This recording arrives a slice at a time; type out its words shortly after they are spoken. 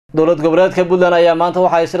dowlad goboleedka Puntland ayaa maanta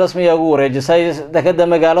waxay si rasmi ah ugu wareejisay dekeda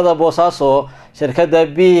magaalada Bosaso shirkadda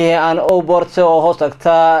B&O Port oo hoos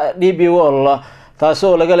tagta DB Wall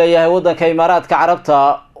taasoo laga leeyahay wadanka Imaaraadka Carabta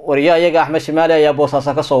wariyaha Axmed Somali ayaa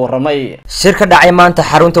Bosaso ka soo waramay. Shirkad dhacay maanta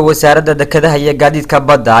xarunta wasaaradda dekedaha iyo gaadiidka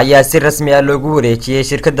badda ayaa si rasmi ah loogu wareejiyay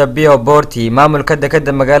shirkadda B&O Port maamulka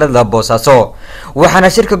dekeda magaalada Bosaso waxaana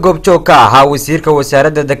shirka goobjoog ka ahaa wasiirka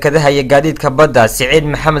wasaaradda dekedaha iyo gaadiidka badda Saciid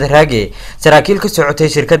Maxamed Raage saraakiil ka socotay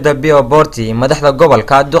shirkadda B&O Port madaxda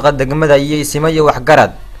gobolka duqa degmada iyo ismaayo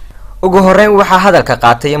waxgarad. ugu horeyn waxa hadalka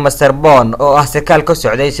qaatay Master Bon oo ah sarkaal ka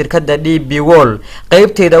socday shirkadda DB Wall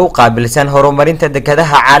qaybteeda u qaabilsan horumarinta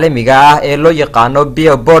dekedaha caalamiga ah ee loo yaqaano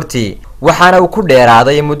B&O Port waxaana uu ku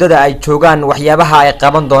dheeraaday muddada ay joogaan waxyaabaha ay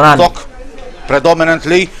qaban doonaan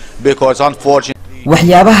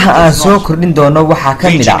waxyaabaha aan soo kordhin doono waxa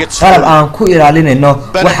kamid ah qalab aan ku ilaalinayno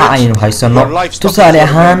waxa aynu haysano tusaale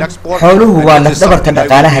ahaan xooluhu waa lafdhabarta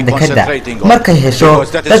dhaqaalaha dekeda markay hesho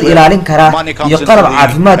dad ilaalin kara iyo qalab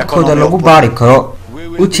caafimaadkooda lagu baari karo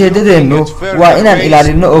ujeedadeenu waa inaan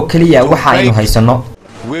ilaalino oo kaliya waxa aynu haysano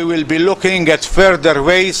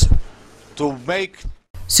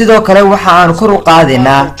sidoo kale waxa aan kor u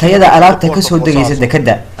qaadeynaa tayada alaabta ka soo degaysa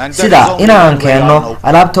dekeda sida inaan keeno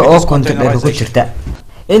alaabta oo kontordheer ku jirta.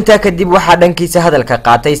 inta kadib waxa dhankiisa hadalka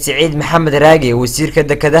qaatay Saciid Maxamed Raage wasiirka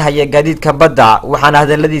dekedaha iyo gaadiidka badda waxaana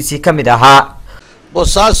hadaladiisii kamid ahaa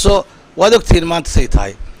Bosaso waad ogtiin maanta say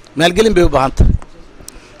tahay maalgelin bay u baahan tahay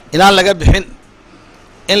inaan laga bixin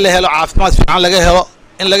in la helo caafimaad fiican laga helo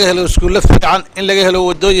in laga helo iskuulo fiican in laga helo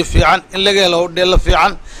wadooyin fiican in laga helo hodheelo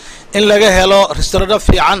fiican in laga helo restaurant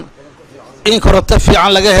fiican in koronto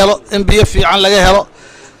fiican laga helo in biyo fiican laga helo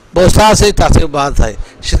Bosaso ay taasay u baahan tahay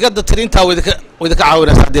shirkadda tirinta wada ka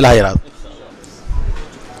caawinaysa hadii la yiraahdo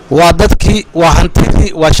waa dadkii waa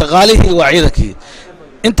hantidii waa shaqaalihii waa ciidankii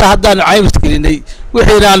inta haddaan caymis gelinay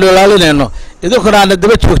wixii aan ilaalinayno idinkuna aan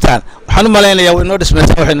daba joogtaan waxaan u maleynayaa inoo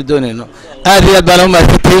dhismaysa waxaynu doonayno aad iyo aad baan u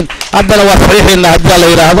mahadsantihiin haddana waa saxiixina hadii la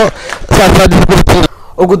yiraahdo saas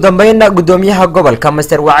ugu dambeynna gudoomiyaha gobolka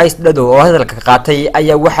Master Waxay oo hadalka qaatay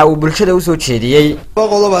ayaa waxa uu bulshada u soo jeediyay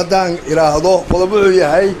qodob hadaan iraahdo qodob wuxuu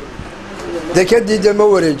yahay dekadii ma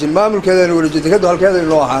wareejin maamulkeedana wareejin dekadu halkeeda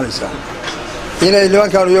loo ahaanaysa inay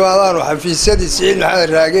nimankan u yimaadaan xafiisyadii Saciid Maxamed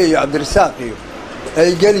Raage iyo Cabdirasaaq iyo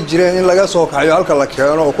ay gali jireen in laga soo kaxayo halka la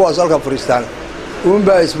keeno oo kuwaas halka fariistaan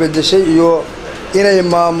baa isbedeshay iyo inay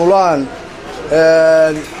maamulaan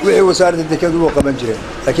wixii wasaaradda dekadu u qaban jireen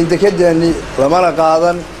laakiin dekedeeni lama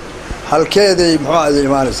qaadan halkeeday muxuu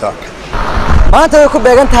imaanaysaa maanta way ku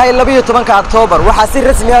beegan tahay 12 Oktoobar waxa si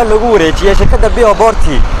rasmi ah loogu wareejiyay shirkadda B&O Port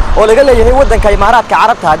oo laga leeyahay wadanka Imaaraadka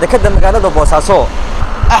Carabta dekeda magaalada Bosaso.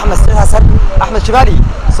 Axmed Somali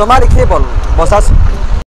Somali Cable Bosaso.